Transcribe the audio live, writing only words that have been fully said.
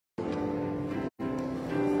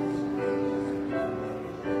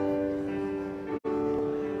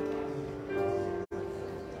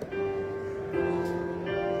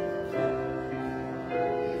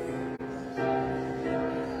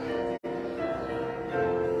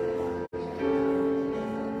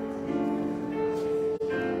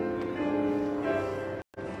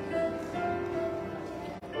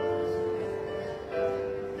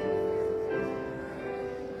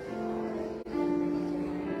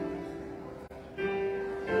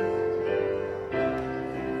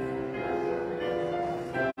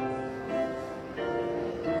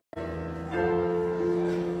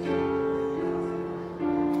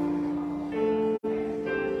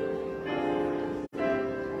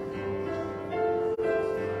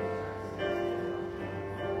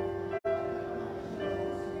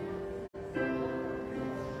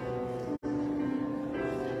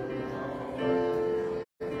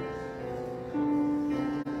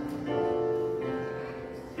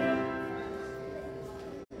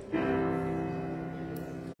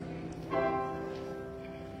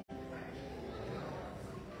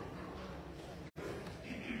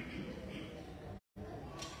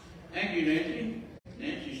Thank you, Nancy.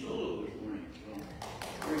 Nancy solo this morning. So,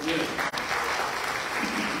 very good.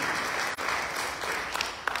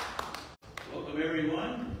 Welcome,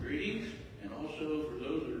 everyone. Greetings. And also, for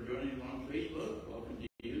those that are joining on Facebook, welcome to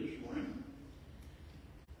you this morning.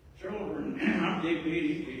 I'm Dave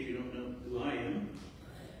Beatty, in case you don't know who I am.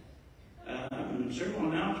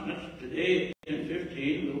 Several announcements. Today at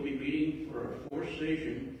 10:15, we'll be meeting for our fourth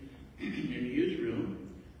session in the youth room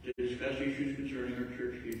to discuss issues concerning our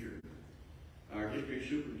church future. Our district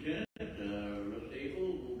superintendent, Russ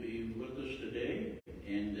Abel, will be with us today,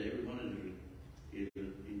 and everyone is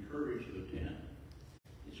encouraged to attend.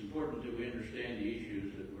 It's important that we understand the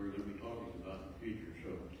issues that we're going to be talking about in the future. So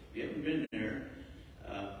if you haven't been there,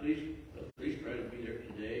 please try to be there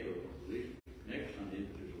today, or at least next Sunday,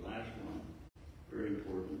 which is the last one. Very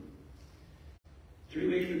important. 3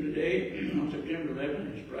 weeks from today, on September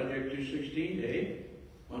 11th, is Project 216 Day.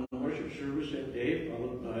 One worship service that day,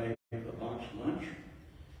 followed by a boxed lunch.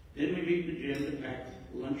 Then we meet in the gym to pack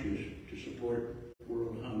lunches to support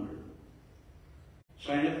world hunger.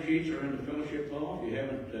 Sign-up sheets are in the fellowship hall. If you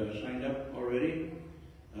haven't signed up already,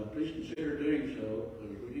 please consider doing so,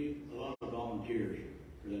 because we need a lot of volunteers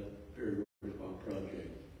for that very worthwhile project.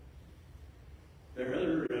 There are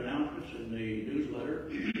other announcements in the newsletter.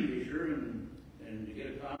 Be sure and to get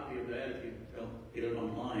a copy of that if you don't get it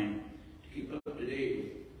online, to keep up to date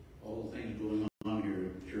with all the things going on here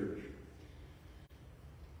at the church.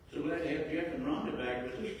 So glad to have Jeff and Rhonda back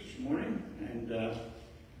with us this morning, and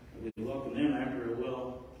we welcome them after a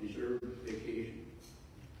well-deserved vacation.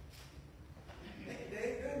 Hey,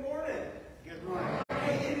 Dave, good morning. Good morning.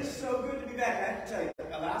 Hey, it is so good to be back. I have to tell you,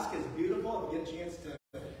 Alaska is beautiful. If you get a chance to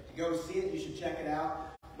go see it, you should check it out.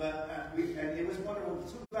 But and it was wonderful.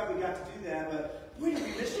 So glad we got to do that. But boy, did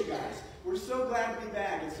we miss you guys. We're so glad to be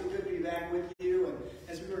back. It's so good to be back with you. And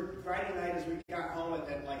as we were Friday night, as we got home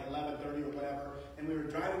at like 11:30 or whatever, and we were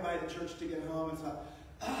driving by the church to get home, and thought,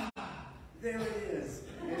 there it is.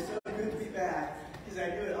 And it's so good to be back, because I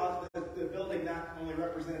knew the building not only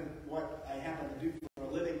represented what I happen to do for a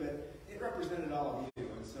living, but it represented all of you.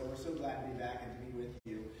 And so we're so glad to be back and to be with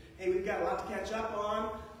you. Hey, we've got a lot to catch up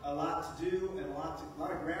on, a lot to do, and a lot of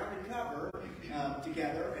ground to cover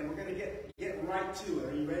together, and we're going to get right to it.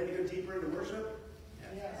 Are you ready to go deeper into worship?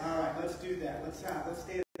 Yes. All right, let's do that. Let's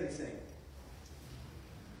stand and sing.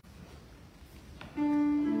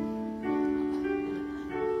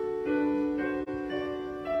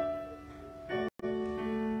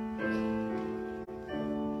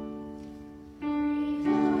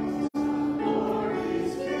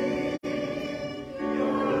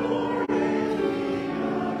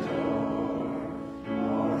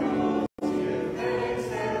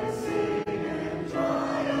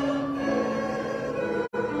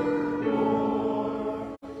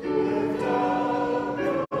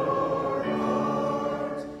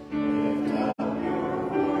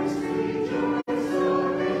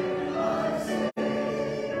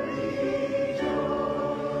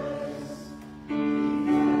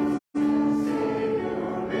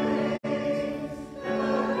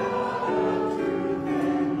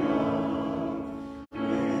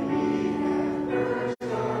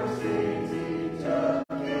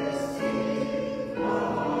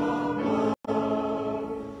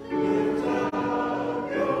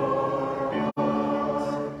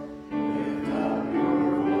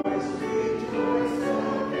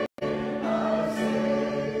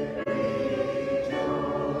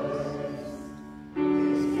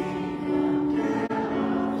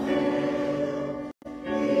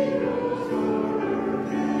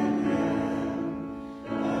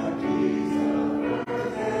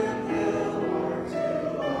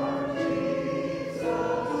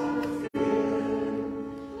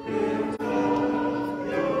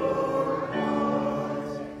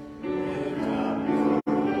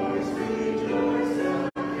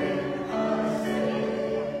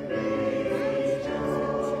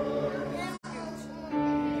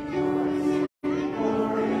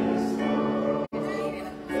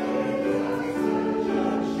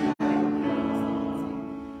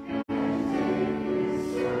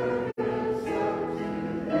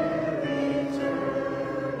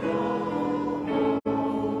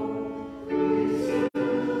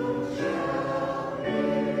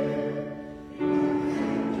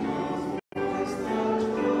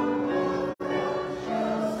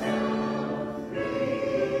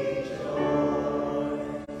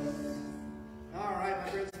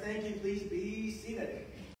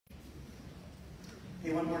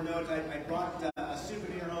 I brought a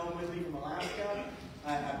souvenir home with me from Alaska.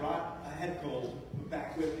 I brought a head cold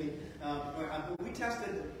back with me. We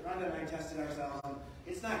tested, Rhonda and I tested ourselves, and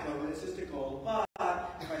it's not COVID, it's just a cold. But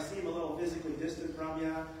if I seem a little physically distant from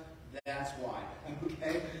you, that's why.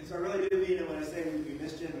 Okay? So I really do mean it when I say we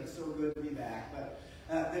missed you, and it's so good to be back. But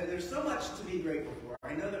there's so much to be grateful for.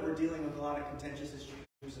 I know that we're dealing with a lot of contentious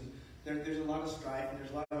issues, and there's a lot of strife, and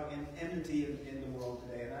there's a lot of enmity in the world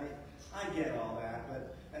today, and I get all that.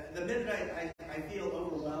 But the minute I feel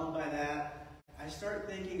overwhelmed by that, I start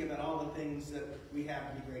thinking about all the things that we have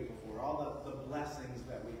to be grateful for, all the blessings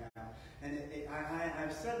that we have. And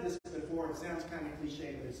I've said this before, it sounds kind of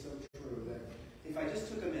cliche, but it's so true, that if I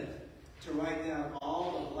just took a minute to write down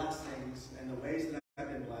all the blessings and the ways that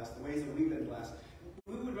I've been blessed, the ways that we've been blessed,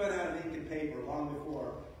 we would run out of ink and paper long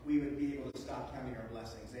before we would be able to stop counting our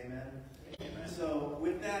blessings. Amen? Amen. So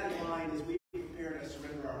with that in mind, as we prepare to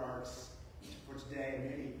surrender our hearts for today and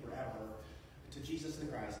maybe forever to Jesus the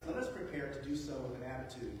Christ, let us prepare to do so with an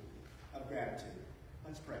attitude of gratitude.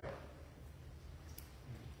 Let's pray.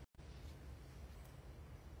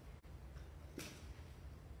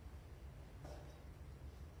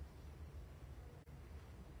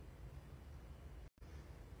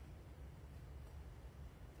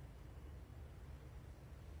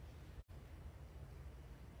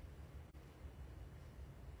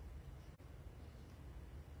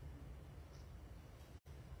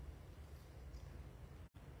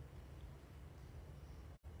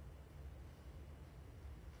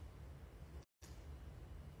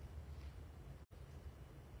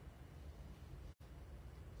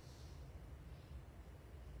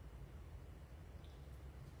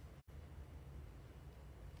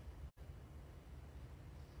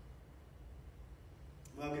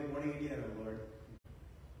 Well, good morning again, O Lord.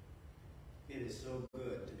 It is so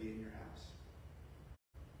good to be in your house.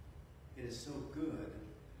 It is so good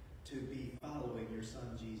to be following your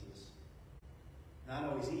Son, Jesus. Not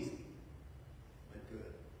always easy, but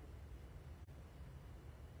good.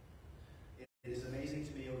 It is amazing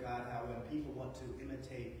to me, O God, how when people want to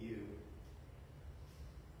imitate you,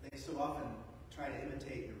 they so often try to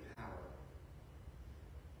imitate your power.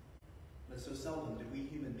 But so seldom do we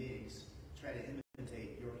human beings try to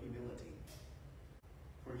imitate your humility.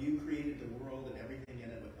 For you created the world and everything in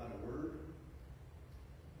it with but a word.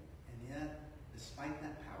 And yet, despite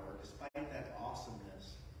that power, despite that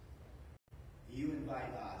awesomeness, you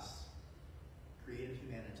invite us, created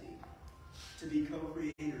humanity, to be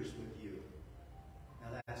co-creators with you.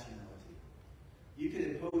 Now that's humility. You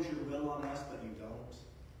can impose your will on us, but you don't.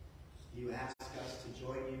 You ask us to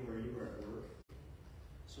join you where you are at work.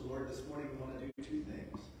 So Lord, this morning we want to do two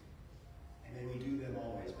things. And may we do them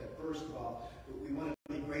always. But first of all, we want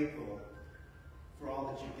to be grateful for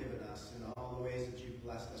all that you've given us and all the ways that you've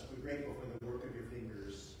blessed us. We're grateful for the work of your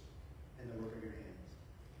fingers and the work of your hands.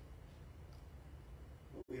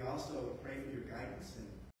 But we also pray for your guidance and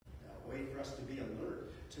a way for us to be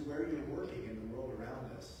alert to where you're working in the world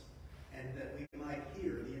around us, and that we might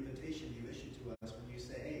hear the invitation you issue to us when you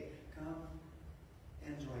say, hey, come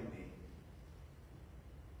and join me.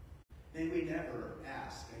 May we never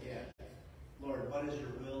ask again, Lord, what is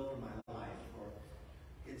your will for my life? Or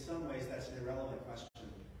in some ways, that's an irrelevant question.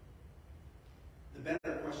 The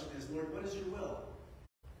better question is, Lord, what is your will?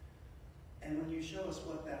 And when you show us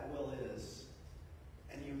what that will is,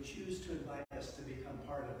 and you choose to invite us to become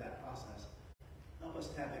part of that process, help us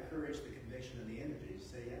to have the courage, the conviction, and the energy to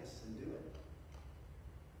say yes and do it.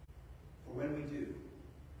 For when we do,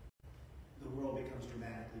 the world becomes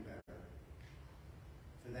dramatically better.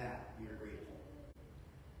 For that, we are grateful.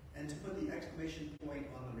 And to put the exclamation point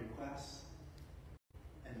on the requests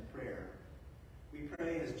and the prayer, we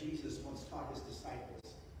pray as Jesus once taught his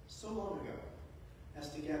disciples so long ago, as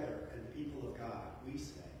together as the people of God, we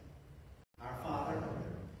say, Our Father,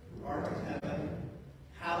 who art in heaven,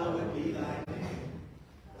 hallowed be thy name.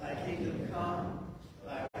 Thy kingdom come,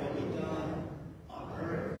 thy will be done, on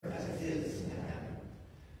earth as it is in heaven.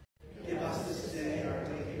 Give us this day our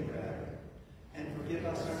daily bread, and forgive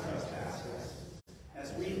us our trespasses,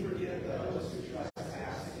 as we forgive those who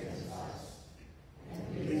trespass against us.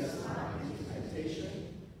 And lead us not into temptation,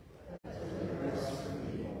 but deliver us from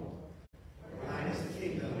evil. For thine is the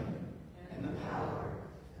kingdom, and the power,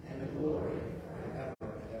 and the glory, forever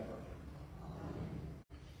and ever. Amen.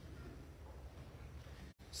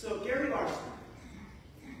 So, Gary Larson.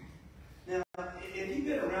 Now, if you've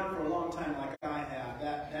been around for a long time like I have,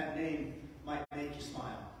 that name might make you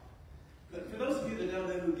smile. But for those of you that don't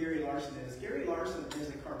know who Gary Larson is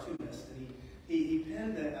a cartoonist, and he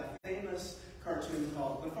penned a famous cartoon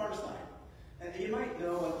called The Far Side. And you might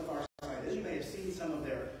know what The Far Side is. You may have seen some of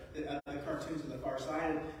the cartoons of The Far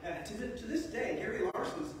Side. And to this day, Gary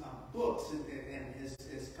Larson's books and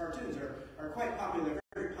his cartoons are quite popular. They're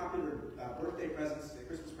very popular birthday presents,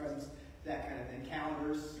 Christmas presents, that kind of thing,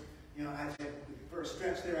 calendars. You know, for a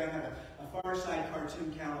stretch there, I had Far Side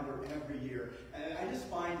cartoon calendar every year. And I just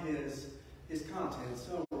find his content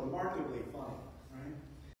so remarkably funny,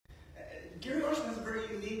 right? Gary Larson has a very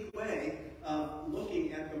unique way of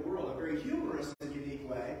looking at the world, a very humorous and unique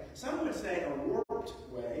way. Some would say a warped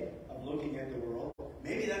way of looking at the world.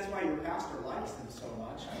 Maybe that's why your pastor likes him so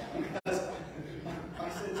much, because my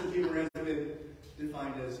sense of humor has been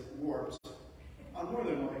defined as warped on more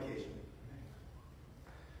than one occasion.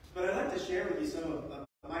 But I'd like to share with you some of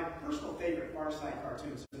my personal favorite Far Side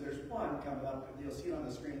cartoons. So there's one coming up, and you'll see it on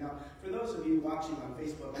the screen. Now, for those of you watching on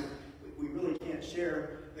Facebook, we really can't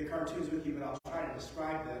share the cartoons with you, but I'll try to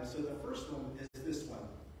describe them. So the first one is this one.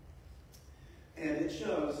 And it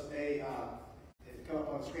shows it'll come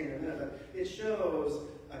up on the screen in a minute, but it shows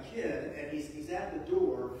a kid, and he's at the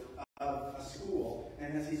door of a school,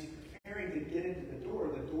 and as he's preparing to get into the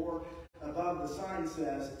door above the sign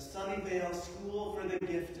says, Sunnyvale School for the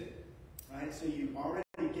Gifted. Right? So you already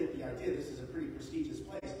get the idea. This is a pretty prestigious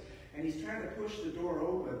place. And he's trying to push the door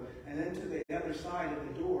open, and then to the other side of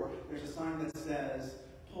the door, there's a sign that says,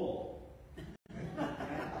 pull.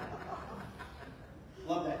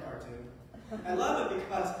 Love that cartoon. I love it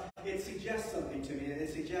because it suggests something to me.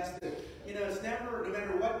 It suggests that, it's never, no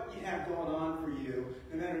matter what you have going on for you,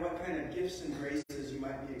 no matter what kind of gifts and graces you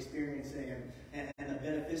might be experiencing and a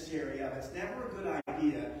beneficiary of, it's never a good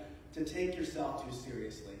idea to take yourself too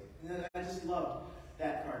seriously. And I just loved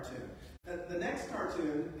that cartoon. The next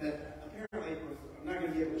cartoon that apparently I'm not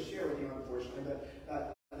going to be able to share with you, unfortunately,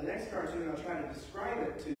 but the next cartoon, I'll try to describe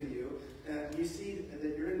it to you. You see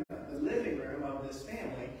that you're in the living room of this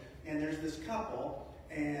family, and there's this couple,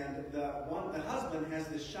 and the husband has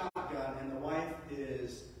this shotgun, and the wife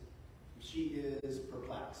is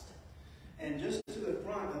perplexed. And just to the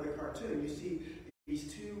front of the cartoon, you see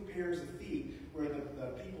these two pairs of feet where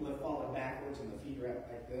the people have fallen backwards and the feet are up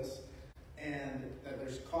like this. And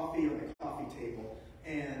there's coffee on the coffee table.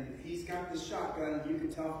 And he's got this shotgun, and you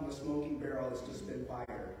can tell from the smoking barrel it's just been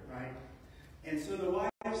fired, right? And so the wife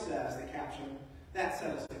says, the caption, that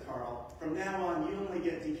settles it, Carl. From now on, you only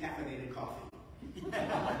get decaffeinated coffee.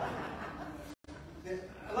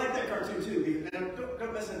 I like that cartoon too, and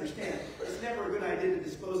don't misunderstand. It's never a good idea to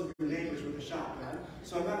dispose of your neighbors with a shotgun,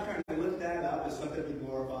 so I'm not trying to lift that up as something to be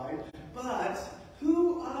glorified. But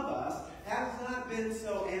who of us has not been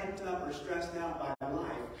so amped up or stressed out by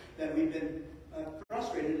life that we've been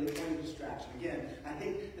frustrated to the point of distraction? Again, I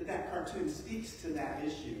think that cartoon speaks to that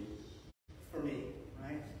issue for me,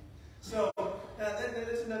 right? So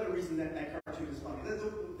that's another reason that cartoon is funny.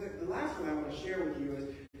 The last one I want to share with you is,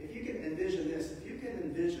 if you can envision this, if you can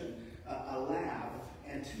envision a lab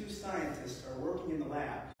and two scientists are working in the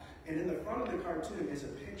lab, and in the front of the cartoon is a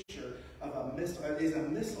picture of a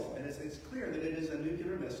missile, and it's clear that it is a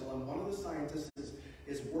nuclear missile, and one of the scientists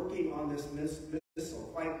is working on this missile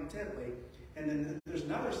quite intently, and then there's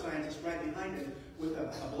another scientist right behind him with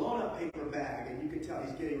a blown-up paper bag, and you can tell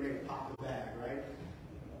he's getting ready to pop the bag, right?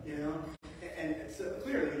 And so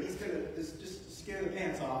clearly he's going to just scare the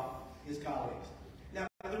pants off his colleagues. Now,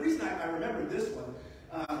 the reason I remember this one,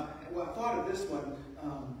 I thought of this one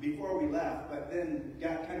before we left, but then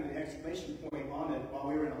got kind of an exclamation point on it while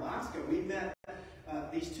we were in Alaska. We met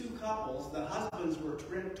these two couples. The husbands were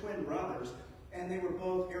twin brothers, and they were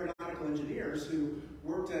both aeronautical engineers who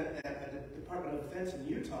worked at the Department of Defense in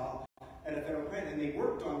Utah at a federal plant, and they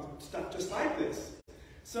worked on stuff just like this.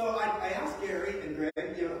 So I asked Gary and Greg,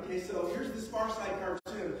 okay, so here's this Far Side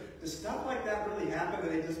cartoon. Does stuff like that really happen?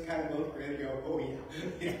 And they just kind of both grin and go, oh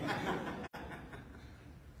yeah.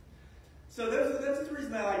 So that's the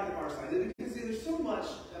reason I like the Far Side. Because there's so much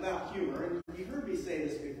about humor, and you've heard me say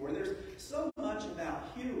this before, there's so much about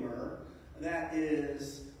humor that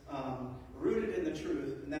is rooted in the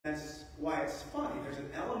truth, and that's why it's funny. There's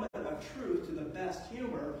an element of truth to the best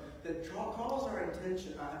humor that calls our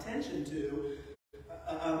attention to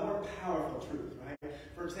a more powerful truth, right?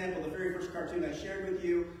 For example, the very first cartoon I shared with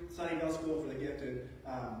you, Sunnyvale School for the Gifted,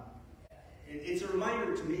 it's a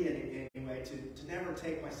reminder to me anyway to never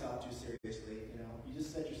take myself too seriously. You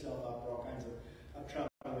just set yourself up for all kinds of trouble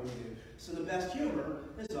when you do. So the best humor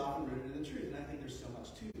is often rooted in the truth, and I think there's so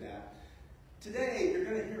much to that. Today, you're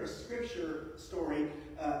going to hear a scripture story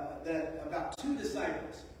about two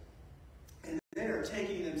disciples, and they are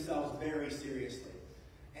taking themselves very seriously,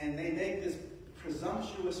 and they make this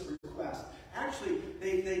presumptuous request. Actually,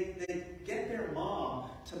 they get their mom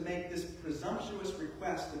to make this presumptuous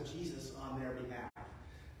request of Jesus on their behalf.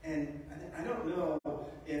 And I don't know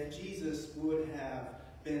if Jesus would have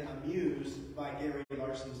been amused by Gary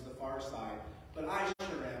Larson's The Far Side, but I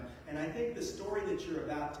sure am. And I think the story that you're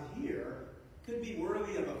about to hear could be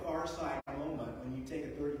worthy of a Far Side moment when you take a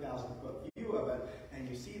 30,000-foot view of it and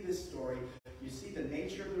you see this story, you see the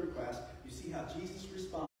nature of the request, you see how Jesus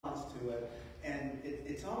responds to it, and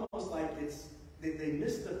it's almost like they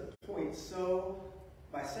miss the point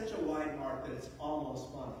by such a wide mark that it's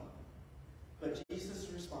almost funny. But Jesus'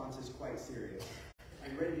 response is quite serious.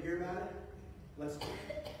 Are you ready to hear about it? Let's do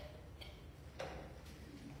it.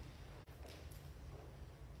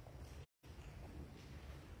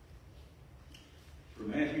 For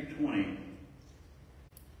Matthew 20,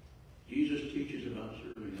 Jesus teaches about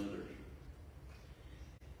serving others.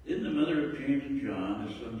 Then the mother of James and John,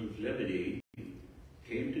 the sons of Zebedee,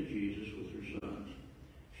 came to Jesus with her sons.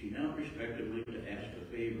 She knelt respectfully to ask a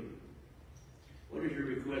favor. "What is your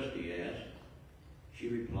request?" he asked. She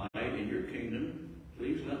replied, "In your kingdom,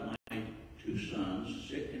 please let my 2 sons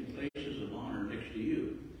sit in places of honor next to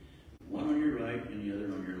you, one on your right and the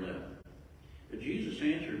other on your left." But Jesus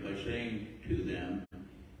answered by saying to them,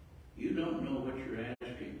 "You don't know what you're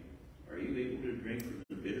asking. Are you able to drink from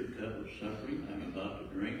the bitter cup of suffering I'm about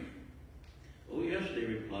to drink?" "Oh, yes," they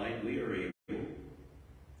replied, "we are able."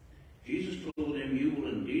 Jesus told them, "You will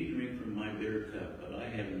indeed drink from my bitter cup, but I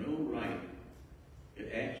have no right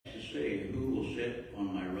to say who will sit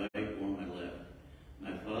on my right or my left.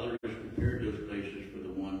 My Father has prepared those places for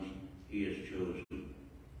the ones he has chosen."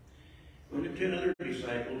 When the 10 other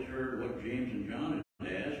disciples heard what James and John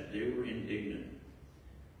had asked, they were indignant.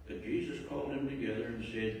 But Jesus called them together and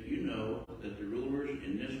said, "You know that the rulers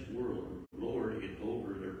in this world lord it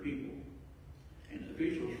over their people, and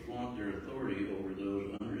officials flaunt their authority over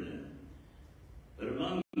those under them. But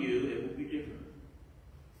among you it will be different.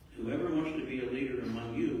 Whoever wants to be a leader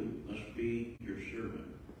among you must be your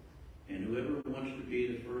servant, and whoever wants to be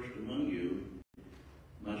the first among you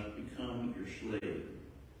must become your slave.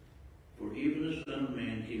 For even the Son of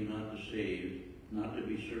Man came not to save, not to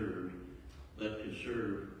be served, but to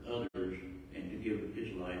serve others and to give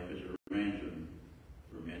his life as a ransom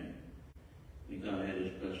for many." May God add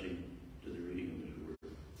his blessing to the reading of his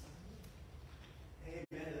word.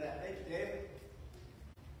 Amen to that. Thank you, David.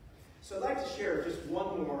 So I'd like to share just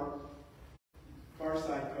one more Far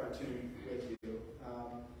Side cartoon with you.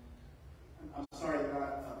 I'm sorry they're not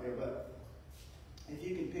up there, but if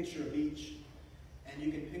you can picture a beach, and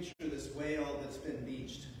you can picture this whale that's been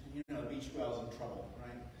beached. And you know a beach whale's in trouble,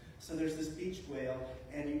 right? So there's this beached whale,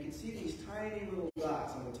 and you can see these tiny little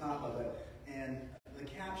dots on the top of it, and the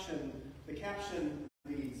caption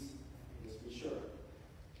reads, just be sure.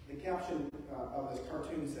 The caption of this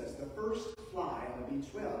cartoon says, "The first fly on a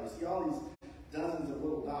beached whale." You see all these dozens of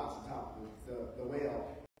little dots on top of the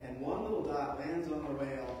whale, and one little dot lands on the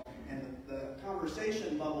whale, and the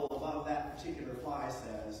conversation bubble above that particular fly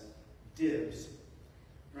says, "Dibs."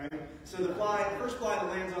 Right? So the first fly that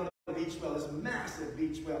lands on the beach whale, this massive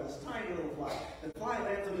beach whale, this tiny little fly, the fly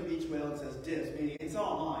lands on the beach whale and says, "Dibs," meaning it's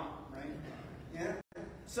all mine, right? Yeah?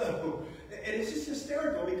 So, and it's just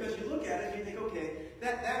hysterical because you look at it and you think, okay,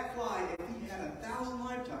 that fly, if he had 1,000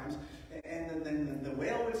 lifetimes, and then the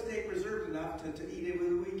whale would stay preserved enough to eat it,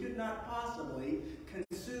 we could not possibly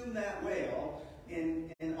consume that whale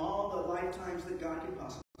in all the lifetimes that God could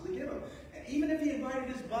possibly give him. Even if he invited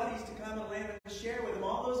his buddies to come and land and share with him,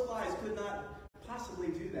 all those flies could not possibly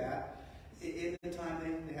do that in the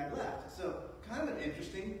time they had left. So, kind of an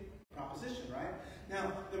interesting proposition, right?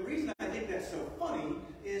 Now, the reason I think that's so funny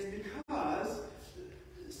is because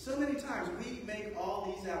so many times we make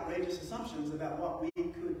all these outrageous assumptions about what we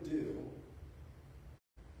could do,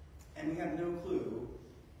 and we have no clue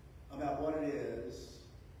about what it is,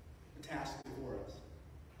 the task before us.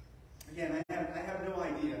 Again, I have no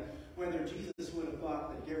idea whether Jesus would have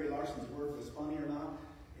thought that Gary Larson's work was funny or not.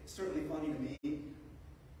 It's certainly funny to me.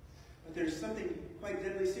 But there's something quite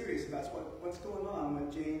deadly serious about what's going on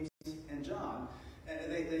with James and John.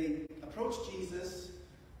 They approach Jesus.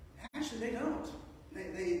 Actually, they don't.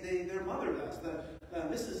 Their mother does.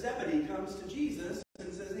 Mrs. Zebedee comes to Jesus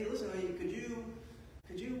and says, "Hey, listen,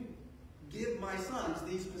 could you give my sons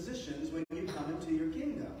these positions when you come into your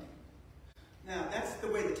kingdom?" Now, that's the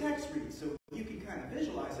way the text reads, so you can kind of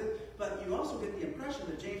visualize it, but you also get the impression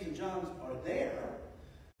that James and John are there,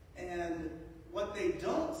 and what they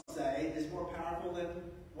don't say is more powerful than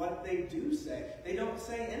what they do say. They don't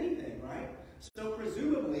say anything, right? So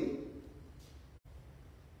presumably,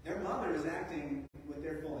 their mother is acting with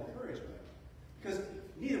their full encouragement. Because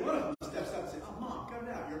neither one of them steps up and says, "Oh, Mom, come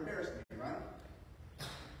down, you're embarrassing me," right?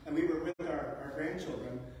 And we were with our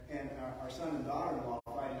grandchildren and our son and daughter-in-law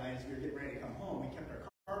Friday night as we were getting ready to come home. We kept our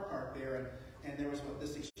car parked there, and there was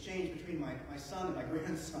this exchange between my son and my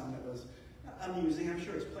grandson that was amusing. I'm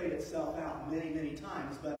sure it's played itself out many, many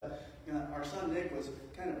times, but our son Nick was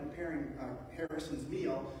kind of preparing Harrison's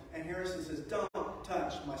meal, and Harrison says, "Don't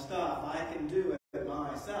touch my stuff. I can do it my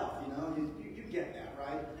myself, you know. You get that,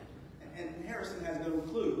 right? And Harrison has no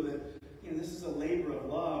clue that, you know, this is a labor of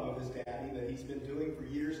love of his daddy that he's been doing for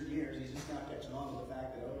years and years. He's just not catching on to the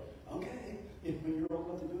fact that, oh, okay, when you're old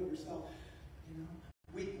enough to do it yourself, you know.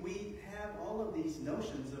 We have all of these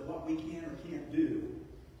notions of what we can or can't do,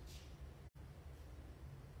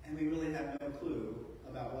 and we really have no clue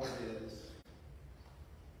about what it is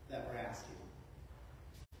that we're asking.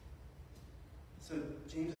 So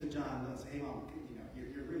James and John don't say, hey, Mom, you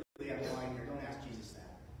know, you're really out of line here. Don't ask Jesus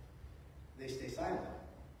that. They stay silent,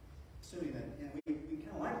 assuming that, you know, we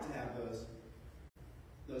kind of like to have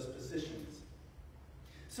those positions.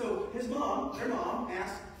 So their mom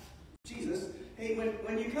asked Jesus, hey,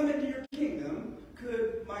 when you come into your kingdom,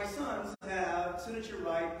 could my sons sit at your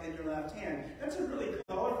right and your left hand? That's a really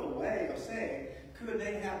colorful way of saying, could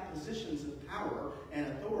they have positions of power and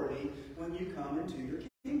authority when you come into your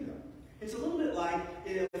kingdom? It's a little bit like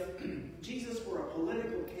if Jesus were a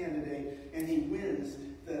political candidate and he wins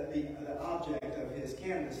the object of his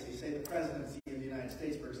candidacy, say the presidency of the United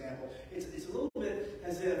States, for example. It's a little bit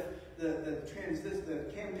as if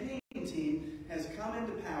the campaign team has come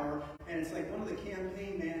into power, and it's like one of the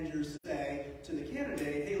campaign managers say to the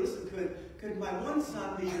candidate, hey, listen, could my one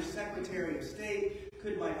son be your Secretary of State?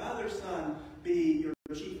 Could my other son be your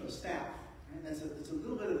Chief of Staff? Right? It's a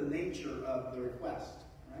little bit of the nature of the request.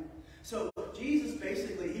 Right? So Jesus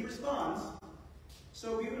basically, he responds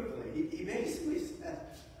so beautifully. He basically says,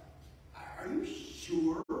 are you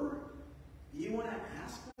sure you want to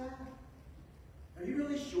ask that? Are you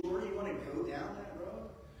really sure you want to go down that road?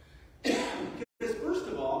 Because first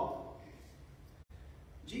of all,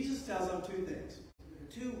 Jesus tells them two things.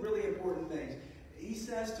 Two really important things. He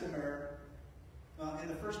says to her, in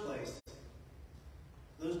the first place,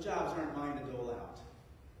 those jobs aren't mine to dole out.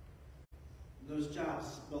 Those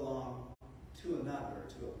jobs belong to another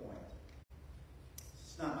to a point.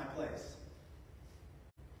 It's not my place.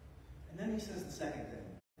 And then he says the second thing,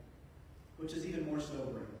 which is even more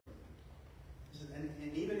sobering. He says,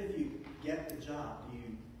 and even if you get the job, do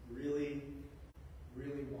you really,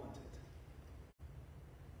 really want it?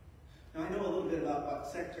 Now, I know a little bit about what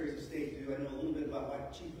secretaries of state do. I know a little bit about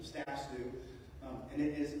what chief of staffs do. And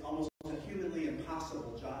it is almost a humanly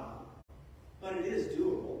impossible job. But it is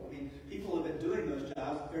doable. I mean, people have been doing those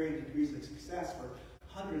jobs with varying degrees of success for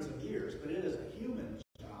hundreds of years, but it is a human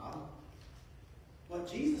job. What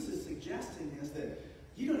Jesus is suggesting is that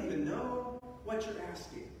you don't even know what you're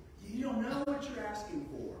asking. You don't know what you're asking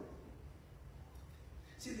for.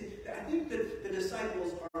 See, I think that the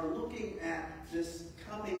disciples are looking at this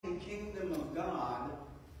coming kingdom of God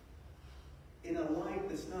in a light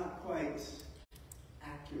that's not quite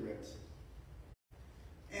accurate.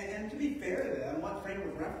 And to be fair to them, what frame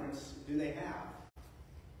of reference do they have?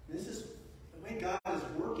 This is the way God is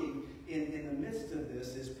working in the midst of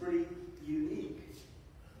this is pretty unique.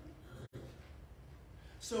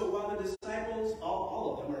 So while the disciples,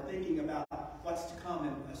 all of them, are thinking about what's to come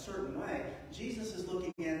in a certain way, Jesus is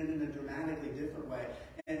looking at it in a dramatically different way.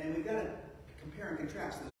 And we've got to compare and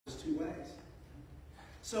contrast those two ways.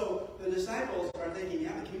 So the disciples are thinking,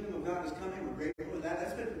 yeah, the kingdom of God is coming. We're grateful for that.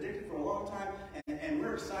 That's been predicted for a long time. And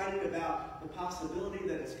we're excited about the possibility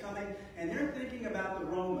that it's coming. And they're thinking about the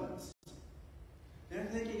Romans. They're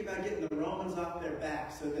thinking about getting the Romans off their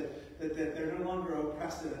back so that they're no longer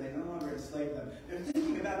oppressive and they no longer enslave them. They're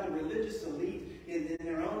thinking about the religious elite in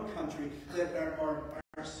their own country that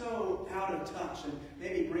are so out of touch and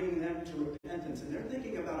maybe bringing them to repentance. And they're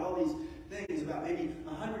thinking about all these things about maybe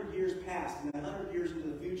 100 years past and 100 years into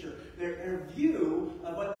the future. Their view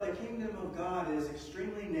of what the kingdom of God is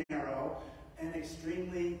extremely narrow and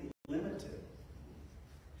extremely limited.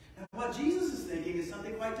 Now, what Jesus is thinking is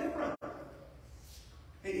something quite different.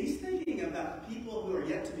 And he's thinking about the people who are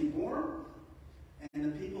yet to be born and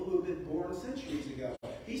the people who have been born centuries ago.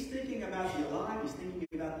 He's thinking about the alive. He's thinking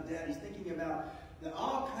about the dead. He's thinking about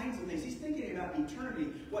all kinds of things. He's thinking about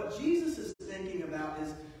eternity. What Jesus is thinking about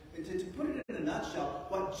is, to put it in a nutshell,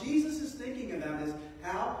 what Jesus is thinking about is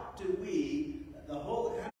how do we,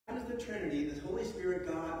 how does the Trinity, the Holy Spirit,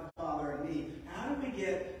 God, Father, and me, how do we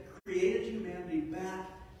get created humanity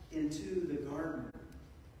back into the garden?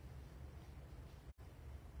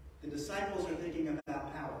 The disciples are thinking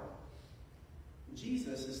about power.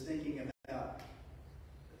 Jesus is thinking about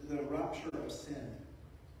the rupture of sin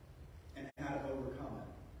and how to overcome it.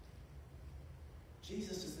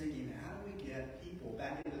 Jesus is thinking, how do we get people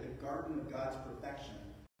back into the garden of God's perfection?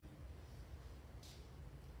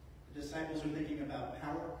 The disciples are thinking about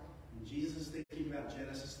power, and Jesus is thinking about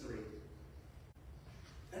Genesis 3.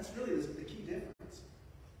 That's really the key difference.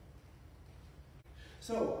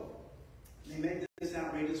 So, they make this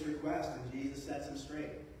outrageous request, and Jesus sets him straight.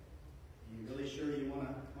 Are you really sure you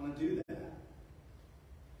want to do that?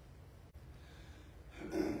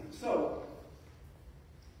 So,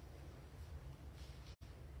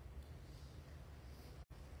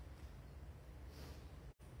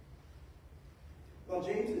 while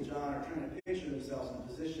James and John are trying to picture themselves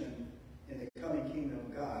in position in the coming kingdom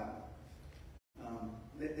of God,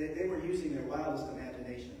 they were using their wildest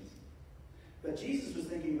imaginations. But Jesus was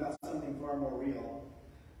thinking about something far more real.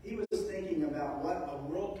 He was thinking about what a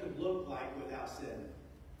world could look like without sin.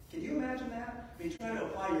 Can you imagine that? I mean, try to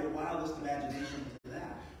apply your wildest imagination to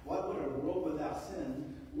that. What would a world without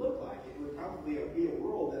sin look like? It would probably be a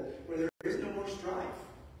world where there is no more strife.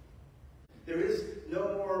 There is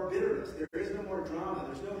no more bitterness. There is no more drama.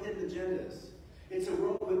 There's no hidden agendas. It's a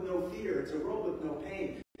world with no fear. It's a world with no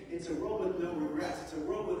pain. It's a world with no regrets. It's a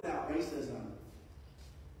world without racism.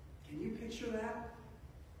 Can you picture that?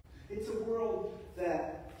 It's a world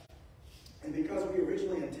that, and because we were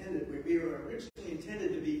originally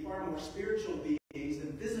intended to be far more spiritual beings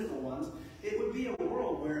than physical ones, it would be a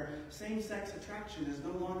world where same-sex attraction is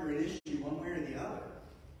no longer an issue one way or the other.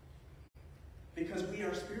 Because we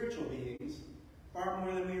are spiritual beings far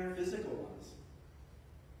more than we are physical ones.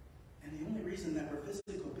 And the only reason that we're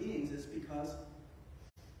physical beings is because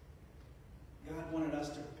God wanted us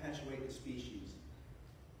to perpetuate the species.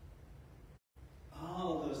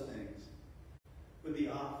 All of those things would be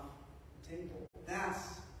off the table.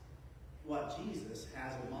 That's what Jesus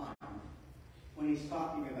has in mind when he's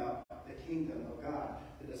talking about the kingdom of God.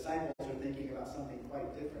 The disciples are thinking about something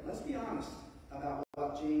quite different. Let's be honest about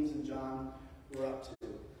what James and John were up to.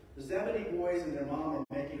 The Zebedee boys and their mom are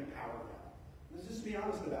making a power grab. Let's just be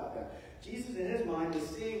honest about that. Jesus, in his mind, is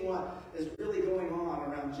seeing what is really going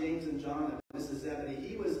on around James and John and Mrs. Zebedee.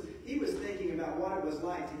 He was thinking about what it was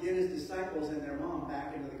like to get his disciples and their mom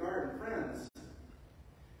back into the garden. Friends,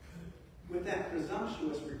 with that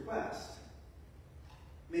presumptuous request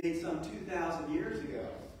made some 2,000 years ago,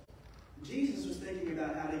 Jesus was thinking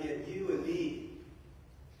about how to get you and me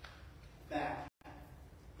back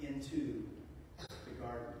into the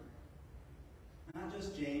garden. Not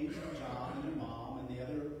just James and John and their mom and the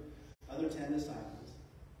other 10 disciples,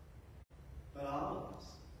 but all of us.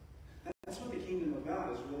 That's what the kingdom of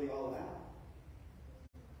God is really all about.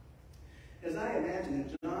 As I imagine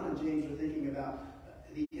that John and James were thinking about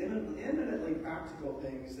the eminently practical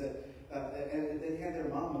things that they had their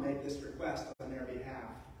mama make this request on their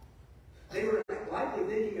behalf. They were likely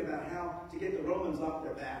thinking about how to get the Romans off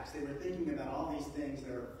their backs. They were thinking about all these things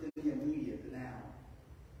that are in the immediate now.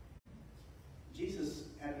 Jesus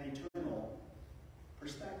had an eternal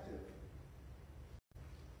perspective.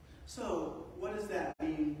 So, what does that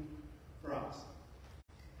mean for us?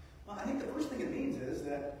 Well, I think the first thing it means is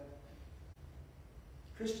that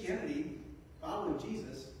Christianity, following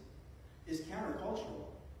Jesus, is countercultural.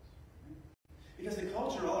 Because the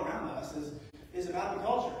culture all around us is about the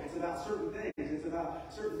culture. It's about certain things. It's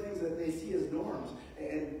about certain things that they see as norms.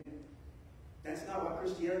 And that's not what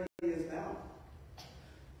Christianity is about.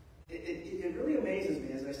 It really amazes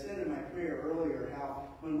me, as I said in my prayer earlier, how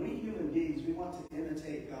when we human beings, we want to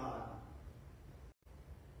imitate God.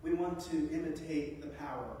 We want to imitate the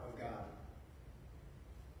power of God.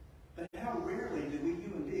 But how rarely do we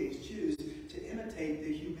human beings choose to imitate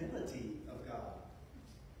the humility of God?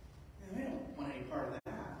 And we don't want any part of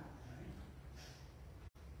that. Right?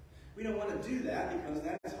 We don't want to do that because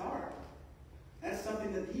that's hard. That's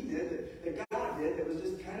something that he did, that God did, that was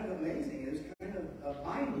just kind of amazing. It was kind of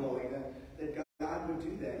mind-blowing that God would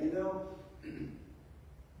do that. You know,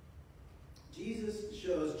 Jesus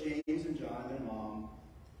shows James and John and their mom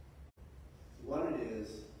what it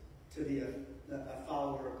is to be a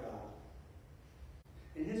follower of God.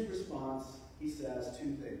 In his response, he says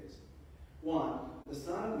two things. One, the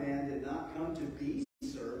Son of Man did not come to be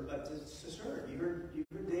served, but to serve. You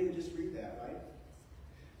heard David just read that, right?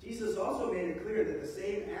 Jesus also made it clear that the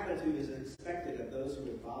same attitude is expected of those who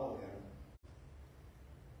would follow him.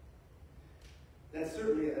 That's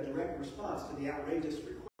certainly a direct response to the outrageous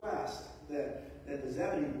request that the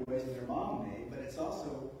Zebedee boys and their mom made, but it's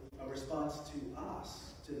also a response to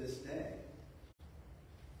us to this day.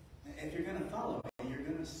 If you're going to follow me, you're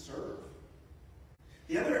going to serve.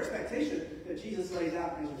 The other expectation that Jesus lays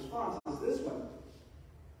out in his response is this one.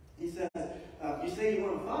 He says, you say you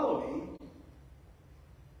want to follow me,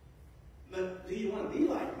 but do you want to be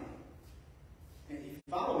like me? And you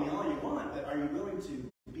follow me all you want, but are you willing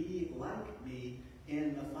to be like me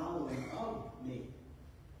in the following of me?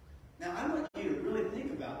 Now, I want you to really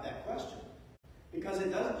think about that question, because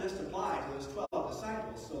it doesn't just apply to those 12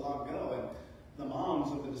 disciples so long ago and the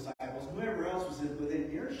moms of the disciples, whoever else was within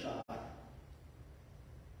earshot.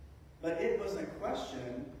 but it was a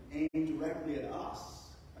question aimed directly at us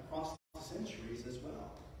across the centuries as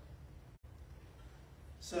well.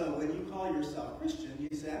 So when you call yourself Christian,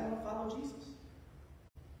 you say, I want to follow Jesus.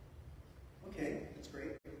 Okay, that's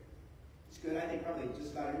great. It's good. I think probably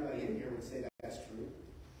just about everybody in here would say that that's true.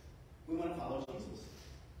 We want to follow Jesus.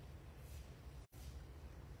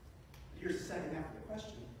 Here's the second half of the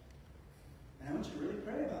question. And I want you to really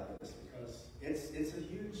pray about this because it's a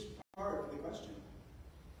huge part of the question.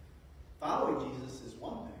 Following Jesus is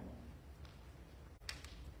one thing.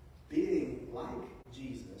 Being like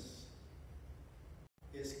Jesus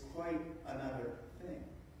is quite another thing.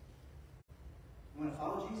 You want to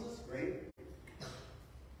follow Jesus? Great.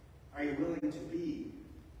 Are you willing to be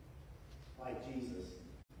like Jesus?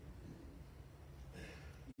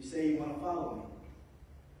 You say you want to follow me.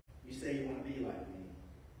 You say you want to be like me.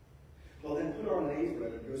 Well, then put on an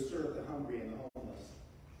apron and go serve the hungry and the homeless.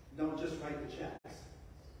 Don't just write the checks.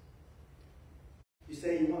 You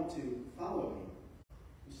say you want to follow me.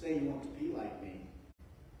 You say you want to be like me.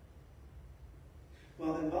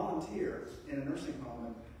 Well, then volunteer in a nursing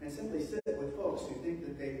home and simply sit with folks who think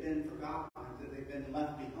that they've been forgotten, that they've been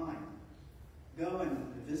left behind. Go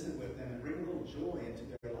and visit with them and bring a little joy into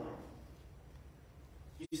their life.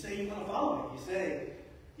 You say you want to follow me. You say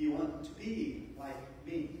you want to be like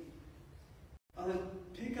me. Well, then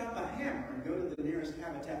pick up a hammer and go to the nearest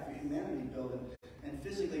Habitat for Humanity building and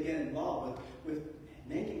physically get involved with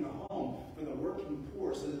making a home for the working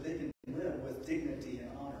poor so that they can live with dignity and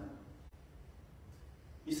honor.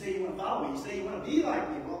 You say you want to follow me. You say you want to be like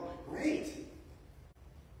me. Well, great.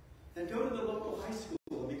 Then go to the local high school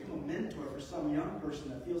and become a mentor for some young person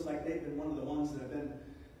that feels like they've been one of the ones that have been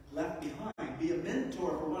left behind. Be a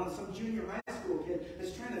mentor for some junior high school kid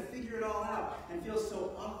that's trying to figure it all out and feels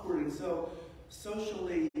so awkward and so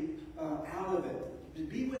socially out of it.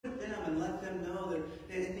 Be with them and let them know that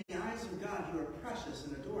in the eyes of God you are precious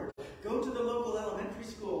and adored. Go to the local elementary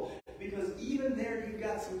school because even there you've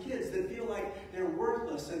got some kids that feel like they're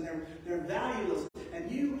worthless and they're valueless.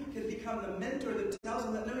 And you can become the mentor that tells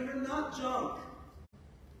them that no, you're not junk.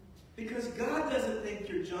 Because God doesn't think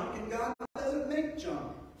you're junk and God doesn't make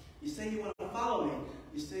junk. You say you want to follow me.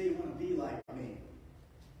 You say you want to be like me.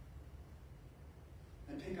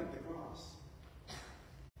 And pick up the cross.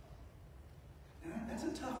 Now, that's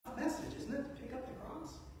a tough message, isn't it? To pick up the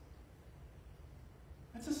cross.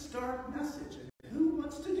 That's a stark message. And who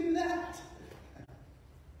wants to do that?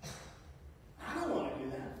 I don't want to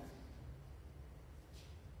do that.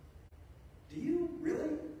 Do you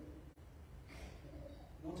really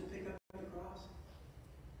want to pick up the cross?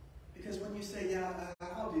 Because when you say, yeah,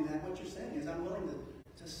 I'll do that, what you're saying is I'm willing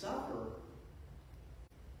to suffer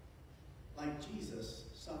like Jesus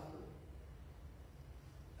suffered.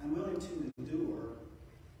 I'm willing to endure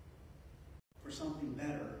for something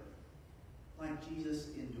better like Jesus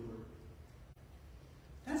endured.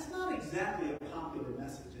 That's not exactly a popular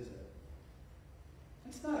message, is it?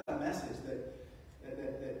 That's not a message that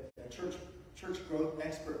a church growth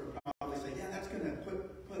expert would probably say, yeah, that's going to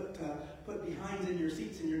put behinds in your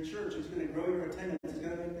seats in your church. It's going to grow your attendance. It's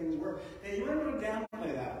going to make things work. Hey, you might want to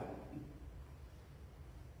downplay that one.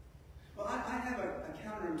 Well, I have a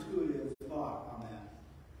counterintuitive thought on that.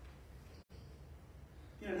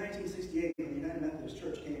 You know, in 1968, when the United Methodist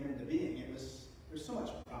Church came into being, there's so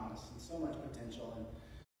much promise and so much potential.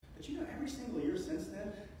 But you know, every single year since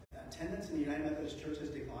then, attendance in the United Methodist Church has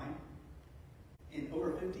declined. In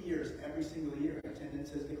over 50 years, every single year,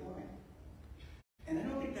 attendance has declined. And I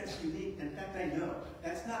don't think that's unique. In fact, I know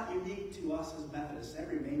that's not unique to us as Methodists.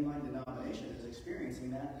 Every mainline denomination is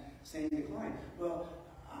experiencing that same decline. Well,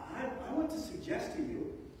 I want to suggest to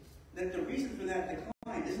you that the reason for that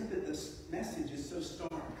decline isn't that this message is so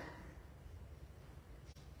stark.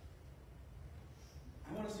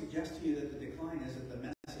 I want to suggest to you that the decline is that the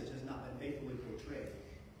message has not been faithfully portrayed.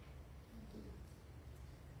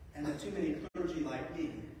 And that too many clergy like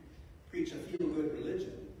me preach a feel-good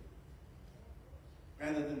religion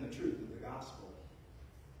rather than the truth of the gospel.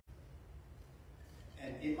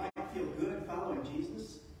 And it might feel good following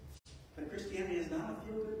Jesus, but Christianity is not a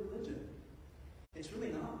feel-good religion. It's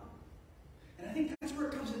really not. And I think that's where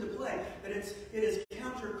it comes into play, that it is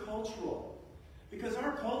countercultural. Because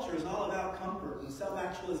our culture is all about comfort and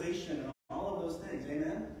self-actualization and all of those things.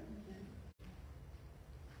 Amen?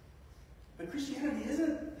 But Christianity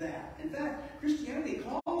isn't that. In fact, Christianity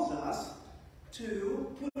calls us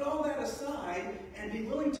to put all that aside and be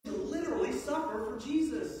willing to literally suffer for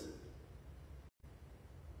Jesus.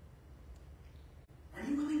 Are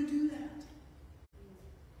you willing to do that?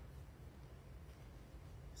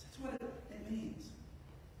 That's what it means.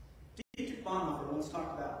 Dietrich Bonhoeffer once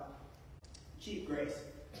talked about cheap grace.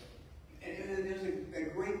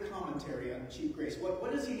 cheap grace.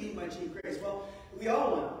 What does he mean by cheap grace? Well, we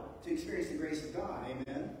all want to experience the grace of God.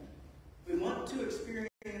 Amen? We want to experience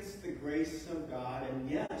the grace of God, and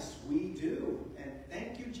yes, we do. And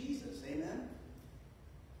thank you, Jesus. Amen?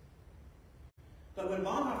 But when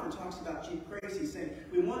Bonhoeffer talks about cheap grace, he's saying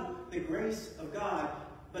we want the grace of God,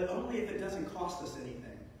 but only if it doesn't cost us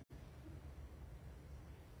anything.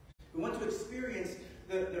 We want to experience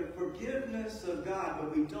the forgiveness of God,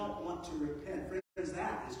 but we don't want to repent. Friends,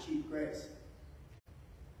 that is cheap grace.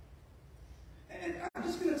 And I'm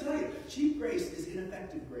just going to tell you, cheap grace is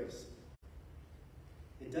ineffective grace.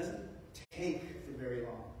 It doesn't take for very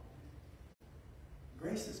long.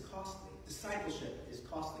 Grace is costly. Discipleship is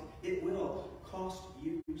costly. It will cost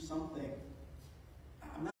you something.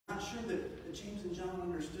 I'm not sure that James and John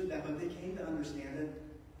understood that, but they came to understand it.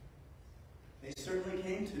 They certainly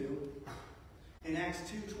came to. In Acts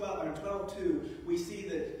 12:2, we see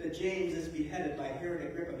that James is beheaded by Herod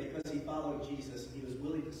Agrippa because he followed Jesus, and he was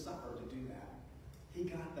willing to suffer to do that. He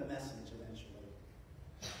got the message eventually.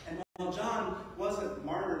 And while John wasn't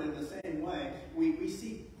martyred in the same way, we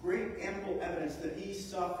see great ample evidence that he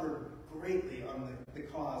suffered greatly on for the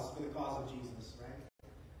cause of Jesus, right?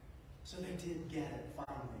 So they did get it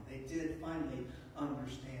finally. They did finally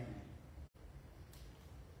understand.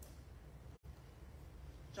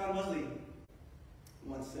 John Wesley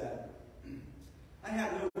once said, "I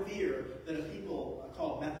have no fear that a people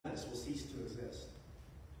called Methodists will cease to exist.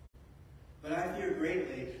 But I fear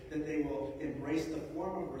greatly that they will embrace the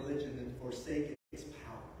form of religion and forsake its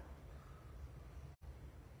power."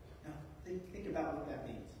 Now, think about what that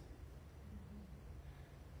means.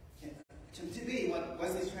 To me, what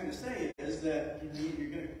Wesley's trying to say is that you're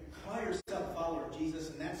going to call yourself a follower of Jesus,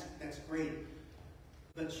 and that's great.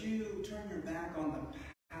 But you turn your back on the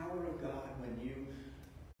power of God when you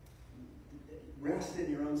rest in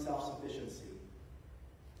your own self-sufficiency,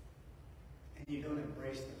 and you don't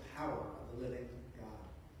embrace the power of the living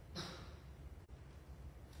God.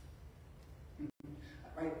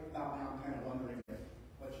 Right about now, I'm kind of wondering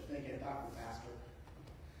what you're thinking about the pastor.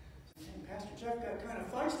 Man, Pastor Jeff got kind of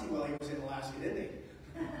feisty while he was in Alaska, didn't he?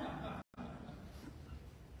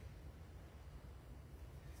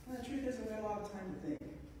 Well, the truth is, I've had a lot of time to think.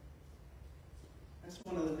 That's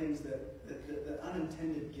one of the things that the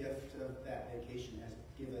unintended gift of that vacation has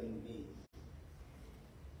given me.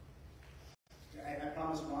 I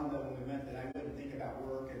promised Wanda when we went that I wouldn't think about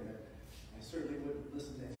work and that I certainly wouldn't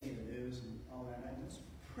listen to any of the news and all that. And I was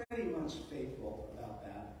pretty much faithful about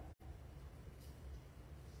that.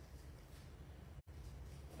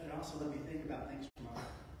 But it also let me think about things from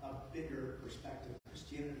a bigger perspective.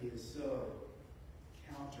 Christianity is so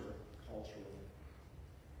counter-cultural.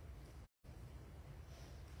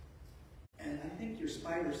 And I think your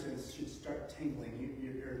spider sense should start tingling.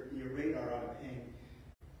 Your radar ought to ping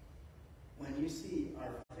when you see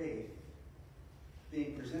our faith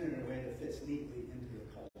being presented in a way that fits neatly into the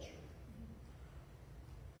culture.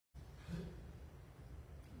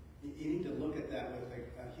 You need to look at that with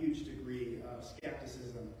a huge degree of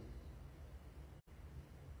skepticism.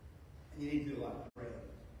 And you need to do a lot of praying.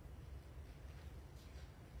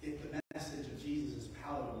 If the message of Jesus is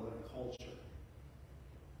palatable in a culture,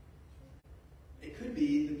 it could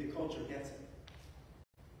be that the culture gets it.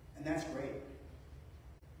 And that's great.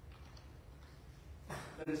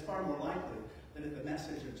 But it's far more likely that if the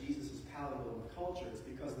message of Jesus is palatable in the culture, it's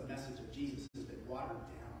because the message of Jesus has been watered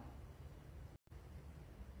down.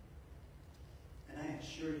 And I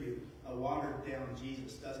assure you, a watered down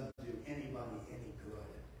Jesus doesn't do anybody any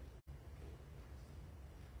good.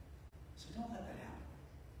 So don't let that happen.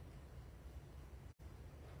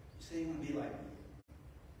 You say you want to be like me.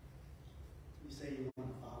 You say you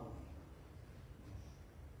want to follow me.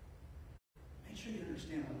 Make sure you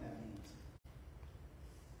understand what that means.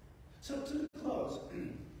 So to close,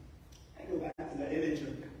 I go back to that image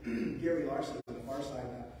of Gary Larson on the far side,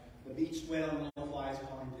 the beached whale, no flies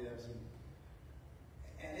calling dibs.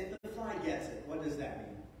 And if the fly gets it, what does that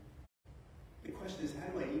mean? The question is, how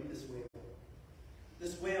do I eat this whale?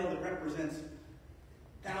 This whale that represents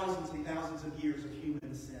thousands and thousands of years of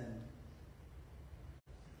human sin.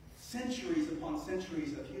 Centuries upon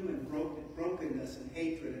centuries of human brokenness and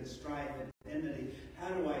hatred and strife and enmity. How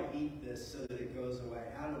do I eat this so that it goes away?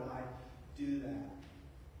 How do I do that?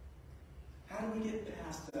 How do we get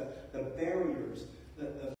past the barriers,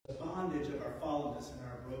 the bondage of our fallenness and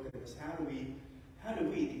our brokenness? How do we,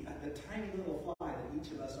 the tiny little fly that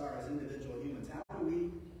each of us are as individual humans, how do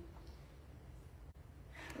we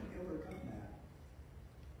overcome that?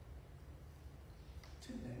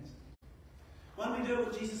 Two things. One, we do it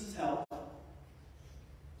with Jesus' help.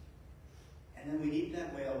 And then we eat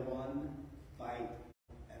that whale one bite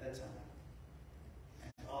at a time.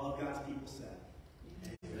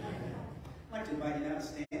 invite you now to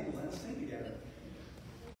stand and let us sing together.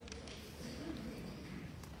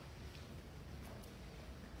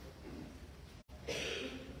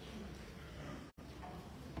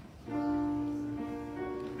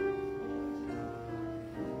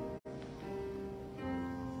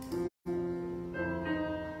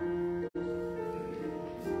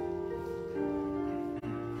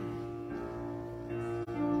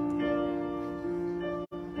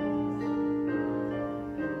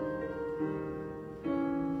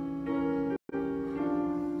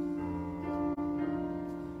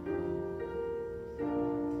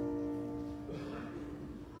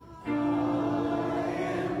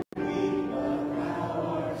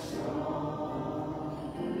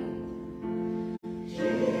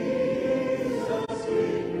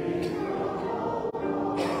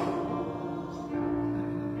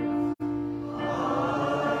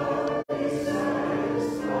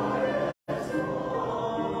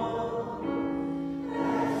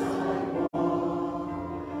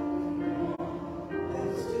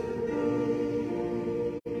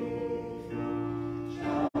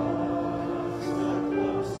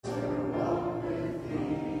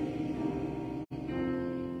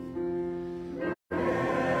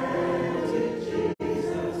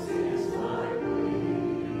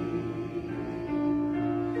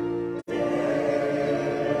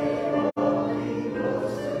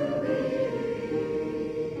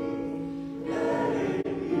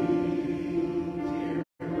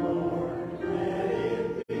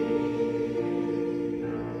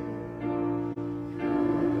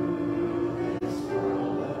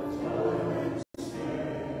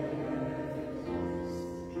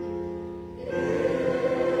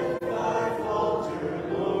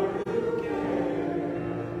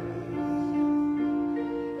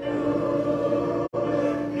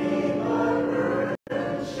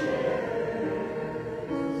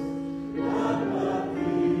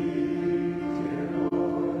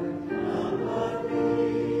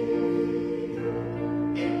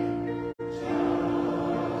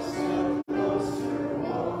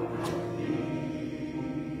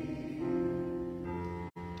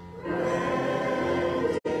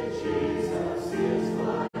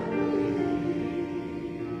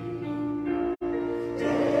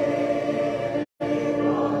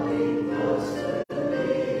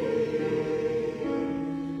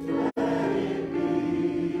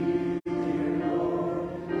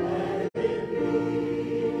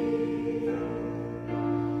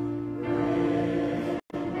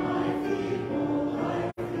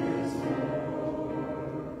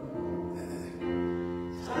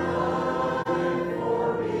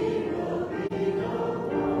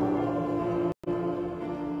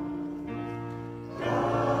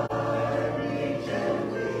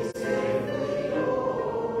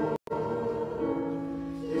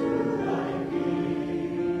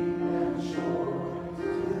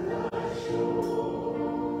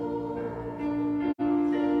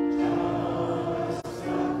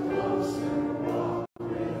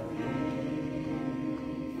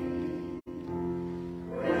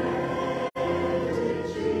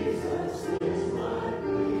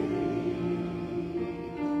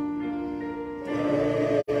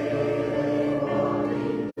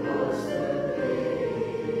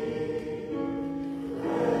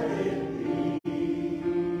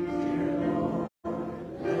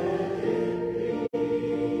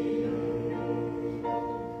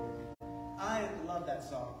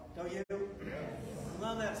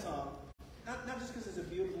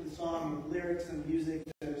 Lyrics and music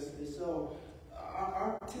is so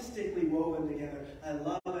artistically woven together. I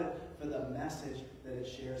love it for the message that it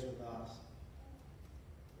shares with us.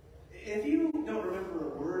 If you don't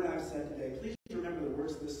remember a word I've said today, please remember the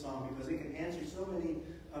words of this song, because it can answer so many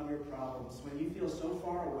of your problems. When you feel so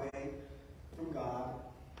far away from God,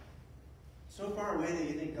 so far away that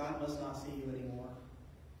you think God must not see you anymore,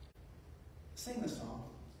 sing the song.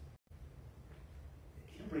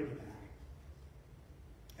 He'll bring you back.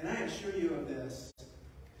 And I assure you of this: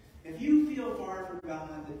 if you feel far from God,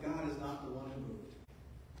 that God is not the one who moved.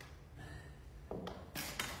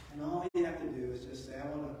 And all you have to do is just say, I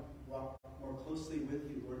want to walk more closely with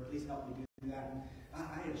you, Lord. Please help me do that. And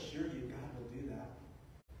I assure you, God will do that.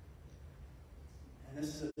 And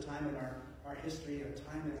this is a time in our history, a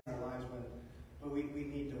time in our lives when we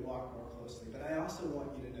need to walk more closely. But I also want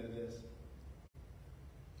you to know this: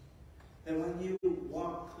 that when you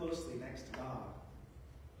walk closely next to God,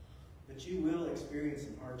 that you will experience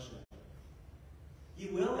some hardship. You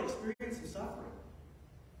will experience some suffering.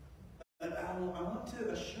 But I want to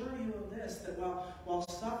assure you of this, that while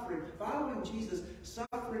suffering, following Jesus,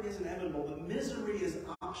 suffering is inevitable, but misery is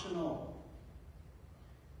optional.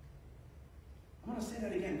 I'm going to say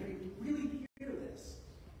that again. Really hear this.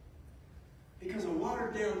 Because a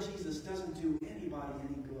watered-down Jesus doesn't do anybody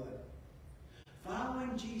any good.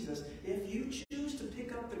 Following Jesus, if you choose to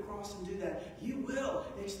pick up the cross and do that, you will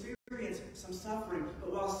experience some suffering.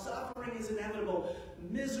 But while suffering is inevitable,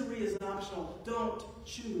 misery is optional. Don't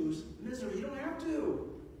choose misery. You don't have to.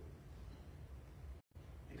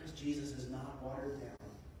 Because Jesus is not watered down.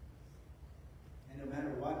 And no matter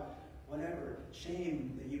whatever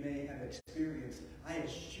shame that you may have experienced, I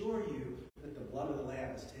assure you that the blood of the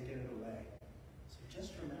Lamb has taken it away. So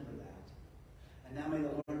just remember that. And now may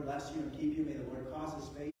the Lord bless you and keep you. May the Lord cause his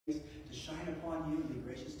face to shine upon you and be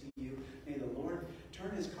gracious to you. May the Lord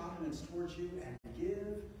turn his countenance towards you and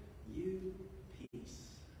give you